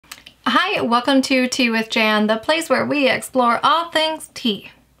Hi, welcome to Tea with Jann, the place where we explore all things tea.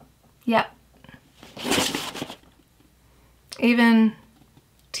 Yep. Even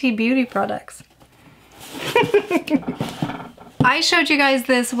tea beauty products. I showed you guys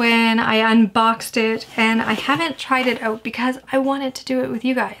this when I unboxed it, and I haven't tried it out because I wanted to do it with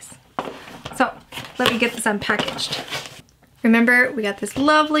you guys. So let me get this unpackaged. Remember, we got this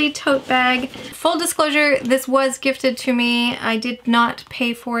lovely tote bag. Full disclosure, this was gifted to me. I did not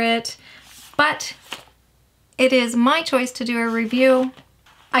pay for it, but it is my choice to do a review.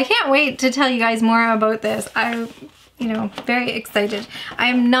 I can't wait to tell you guys more about this. I'm, very excited.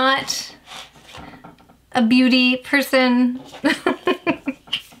 I'm not a beauty person.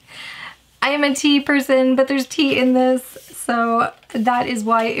 I am a tea person, but there's tea in this, so that is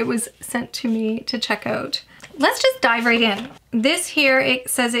why it was sent to me to check out. Let's just dive right in. This here, it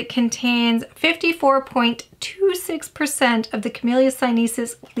says it contains 54.26% of the Camellia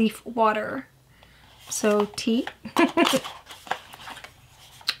sinensis leaf water. So tea.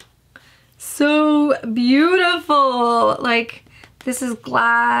 So beautiful. Like, this is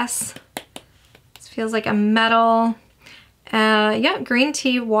glass. This feels like a metal. Yeah, green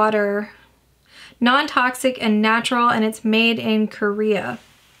tea water. Non-toxic and natural, and it's made in Korea.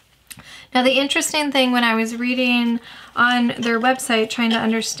 Now, the interesting thing when I was reading on their website, trying to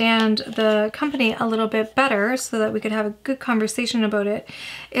understand the company a little bit better so that we could have a good conversation about it,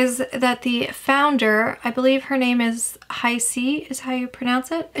 is that the founder, I believe her name is Hi-C, is how you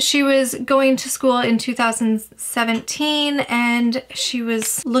pronounce it. She was going to school in 2017, and she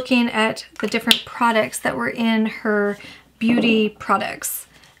was looking at the different products that were in her beauty products.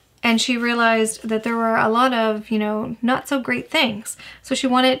 And she realized that there were a lot of, not so great things. So she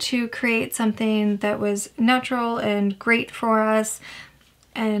wanted to create something that was natural and great for us,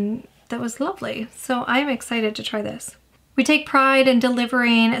 and that was lovely. So I'm excited to try this. We take pride in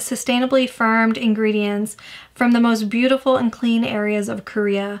delivering sustainably farmed ingredients from the most beautiful and clean areas of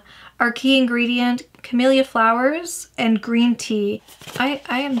Korea. Our key ingredient, camellia flowers and green tea.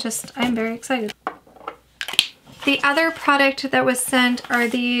 I'm very excited. The other product that was sent are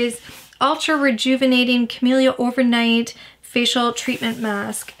these Ultra Rejuvenating Camellia Overnight Facial Treatment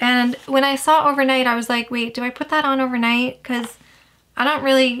Mask. And when I saw overnight, I was like, wait, do I put that on overnight? Because I don't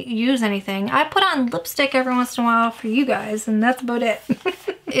really use anything. I put on lipstick every once in a while for you guys, and that's about it.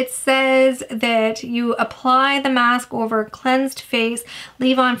 It says that you apply the mask over cleansed face,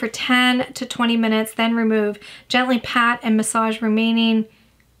 leave on for 10 to 20 minutes, then remove. Gently pat and massage remaining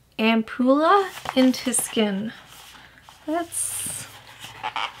ampulla into skin. Let's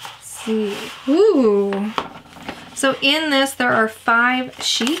see. Ooh. So in this, there are 5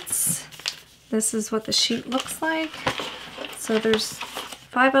 sheets. This is what the sheet looks like. So there's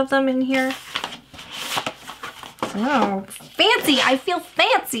 5 of them in here. Oh, fancy! I feel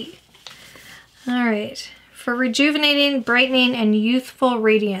fancy! All right. For rejuvenating, brightening, and youthful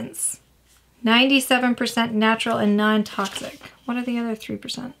radiance. 97% natural and non-toxic. What are the other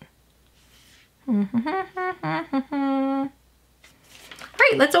 3%? All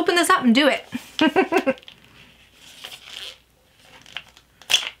right, let's open this up and do it.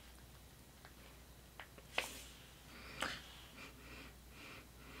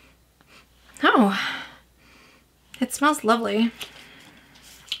 Oh, it smells lovely.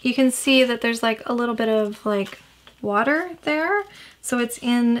 You can see that there's like a little bit of like water there. So it's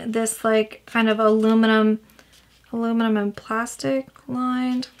in this like kind of aluminum and plastic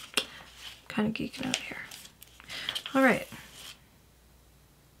lined. Kind of geeking out here. All right.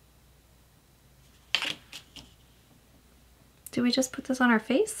 Do we just put this on our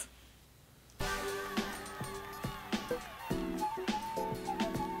face? All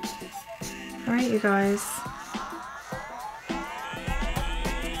right, you guys.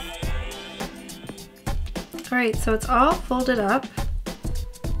 All right, so it's all folded up.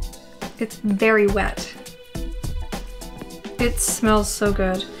 It's very wet. It smells so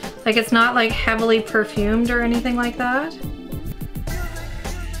good. Like, it's not like heavily perfumed or anything like that.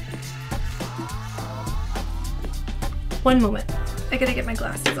 One moment. I gotta get my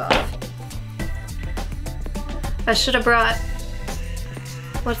glasses off. I should have brought,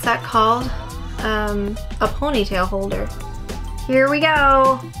 what's that called? A ponytail holder. Here we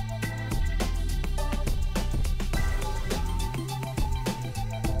go.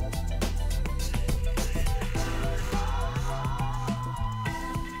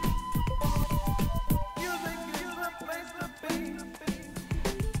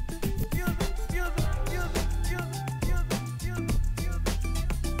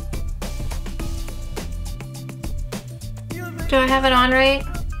 Do I have it on right?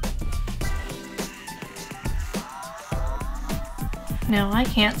 Now I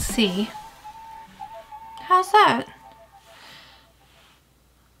can't see. How's that?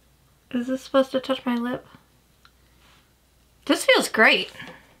 Is this supposed to touch my lip? This feels great.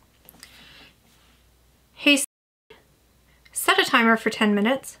 Hey, set a timer for 10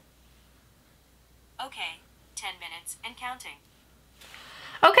 minutes. Okay, 10 minutes and counting.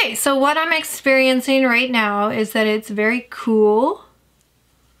 Okay, so what I'm experiencing right now is that it's very cool.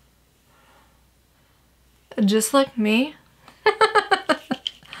 Just like me.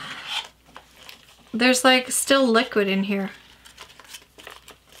 There's like still liquid in here.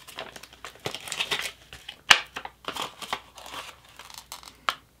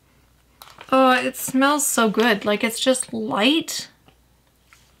 Oh, it smells so good. Like it's just light.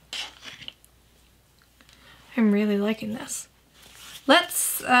 I'm really liking this.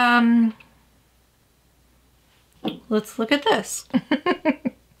 Let's look at this.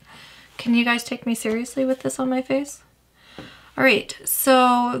 Can you guys take me seriously with this on my face? All right,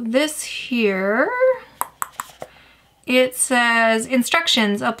 so this here, it says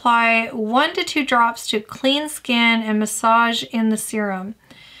instructions: apply 1 to 2 drops to clean skin and massage in the serum.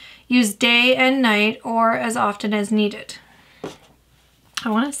 Use day and night or as often as needed. I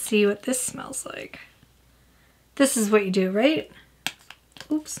want to see what this smells like. This is what you do, right?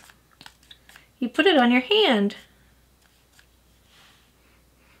 Oops. You put it on your hand.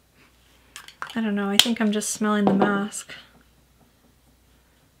 I don't know, I think I'm just smelling the mask.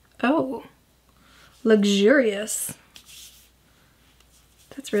 Oh, luxurious.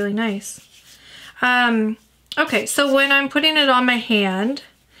 That's really nice. Okay, so when I'm putting it on my hand,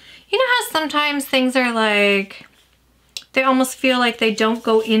 you know how sometimes things are like, they almost feel like they don't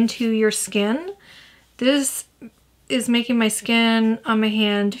go into your skin? This is making my skin on my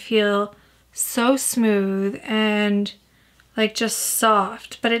hand feel so smooth and like just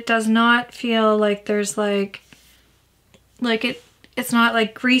soft, but it does not feel like there's like it's not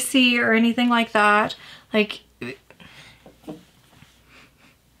like greasy or anything like that. Like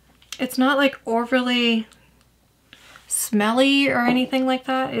it's not like overly smelly or anything like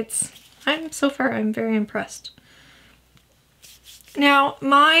that. I'm very impressed. Now,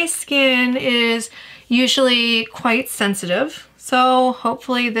 my skin is usually quite sensitive, so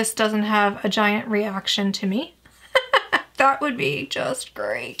hopefully this doesn't have a giant reaction to me. That would be just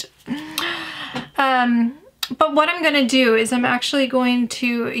great. But what I'm gonna do is I'm actually going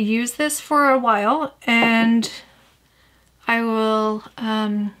to use this for a while, and I will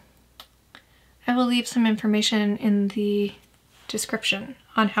leave some information in the description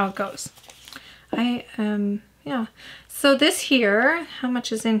on how it goes. Yeah. So this here, how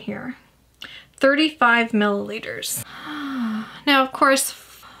much is in here? 35 milliliters. Now, of course,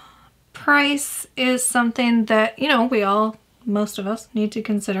 price is something that, you know, most of us need to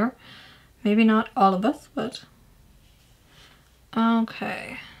consider. Maybe not all of us, but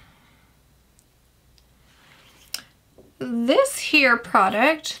okay. This here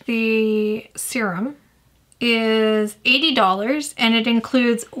product, the serum, is $80 and it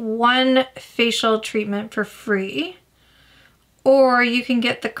includes 1 facial treatment for free. Or you can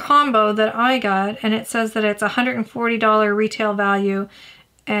get the combo that I got, and it says that it's $140 retail value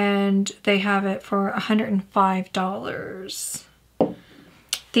and they have it for $105.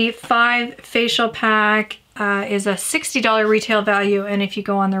 The 5 facial pack is a $60 retail value, and if you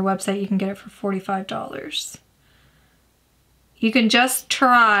go on their website you can get it for $45. You can just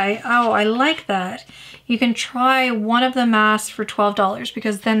try, oh, I like that. You can try one of the masks for $12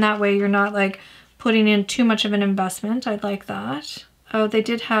 because then that way you're not like putting in too much of an investment. I like that. Oh, they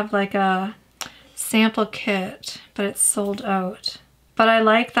did have like a sample kit, but it's sold out. But I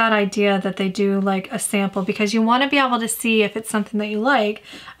like that idea that they do like a sample because you want to be able to see if it's something that you like,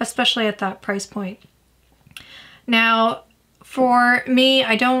 especially at that price point. Now, for me,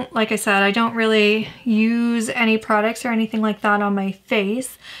 like I said, I don't really use any products or anything like that on my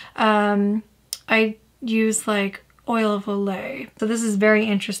face. I use like oil of Olay. So this is very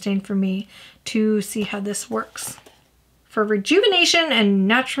interesting for me to see how this works for rejuvenation and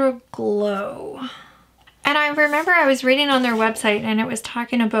natural glow. And I remember I was reading on their website and it was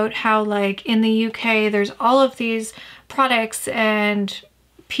talking about how like in the UK there's all of these products and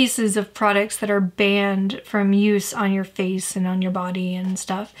pieces of products that are banned from use on your face and on your body and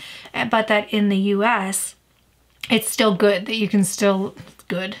stuff, but that in the US it's still good, that you can still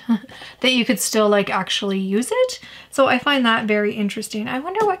that you could still like actually use it. So I find that very interesting. I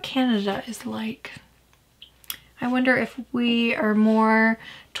wonder what Canada is like. I wonder if we are more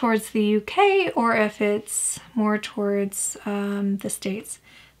towards the UK or if it's more towards the States.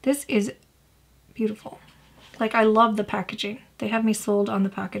 This is beautiful. Like, I love the packaging. They have me sold on the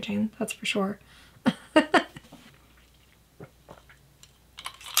packaging, that's for sure.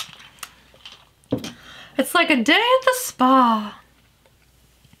 It's like a day at the spa.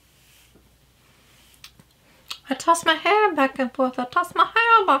 I toss my hair back and forth. I toss my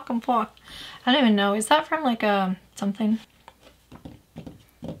hair back and forth. I don't even know. Is that from like a something?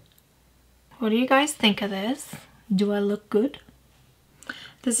 What do you guys think of this? Do I look good?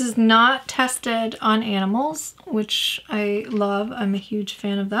 This is not tested on animals, which I love. I'm a huge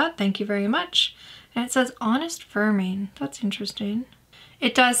fan of that. Thank you very much. And it says honest firming. That's interesting.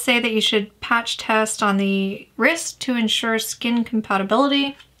 It does say that you should patch test on the wrist to ensure skin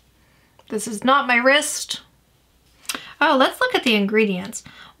compatibility. This is not my wrist. Oh, let's look at the ingredients.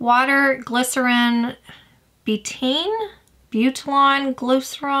 Water, glycerin, betaine, butylon,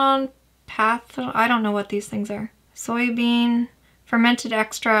 glycerin, I don't know what these things are. Soybean, fermented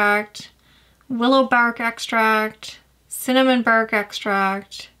extract, willow bark extract, cinnamon bark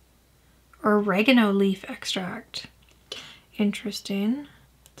extract, oregano leaf extract. Interesting.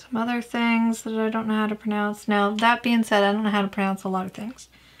 Some other things that I don't know how to pronounce. Now, that being said, I don't know how to pronounce a lot of things.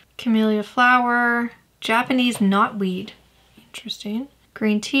 Camellia flower, Japanese knotweed. Interesting.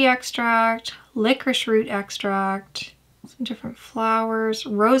 Green tea extract, licorice root extract, some different flowers,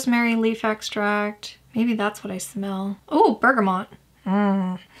 rosemary leaf extract. Maybe that's what I smell. Oh, bergamot.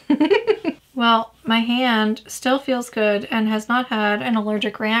 Well, my hand still feels good and has not had an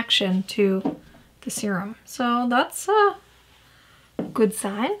allergic reaction to the serum. So that's a good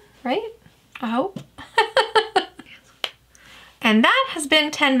sign, right? I hope. And that has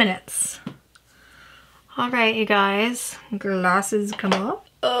been 10 minutes. All right, you guys, glasses come up.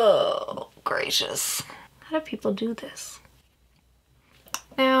 Oh, gracious. How do people do this?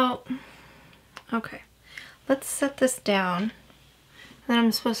 Now, okay, let's set this down. Then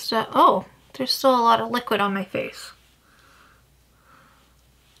I'm supposed to, oh, there's still a lot of liquid on my face.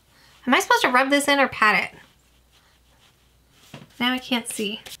 Am I supposed to rub this in or pat it? Now I can't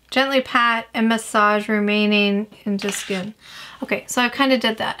see. Gently pat and massage remaining into skin. Okay, so I kind of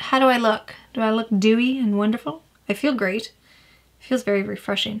did that. How do I look? Do I look dewy and wonderful? I feel great. It feels very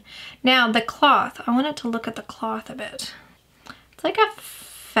refreshing. Now the cloth, I wanted to look at the cloth a bit. It's like a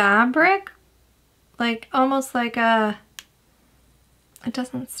fabric, like almost like a, it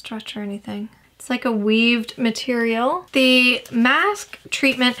doesn't stretch or anything. It's like a weaved material. The mask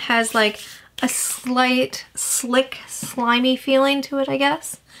treatment has like a slight slick, slimy feeling to it, I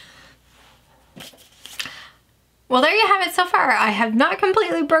guess. Well, there you have it so far. I have not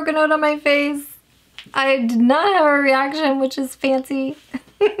completely broken out on my face. I did not have a reaction, which is fancy.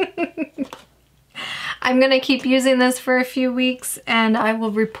 I'm gonna keep using this for a few weeks and I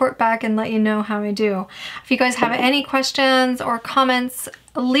will report back and let you know how I do. If you guys have any questions or comments,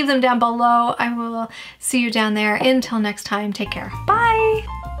 leave them down below. I will see you down there. Until next time, take care. Bye.